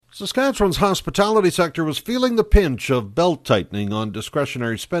Saskatchewan's hospitality sector was feeling the pinch of belt-tightening on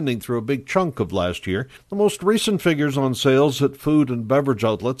discretionary spending through a big chunk of last year. The most recent figures on sales at food and beverage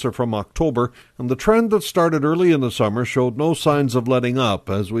outlets are from October, and the trend that started early in the summer showed no signs of letting up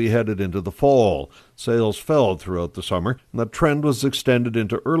as we headed into the fall. Sales fell throughout the summer, and the trend was extended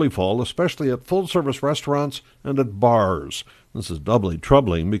into early fall, especially at full-service restaurants and at bars. This is doubly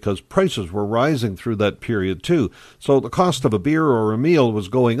troubling because prices were rising through that period too, so the cost of a beer or a meal was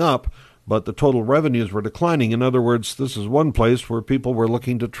going up, but the total revenues were declining. In other words, this is one place where people were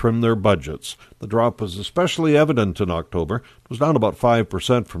looking to trim their budgets. The drop was especially evident in October. It was down about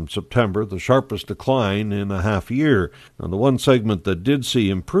 5% from September, the sharpest decline in a half year. Now, the one segment that did see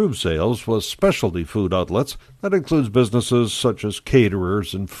improved sales was specialty food outlets. That includes businesses such as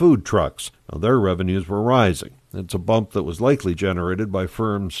caterers and food trucks. Now, their revenues were rising. It's a bump that was likely generated by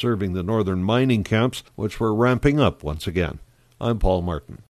firms serving the northern mining camps, which were ramping up once again. I'm Paul Martin.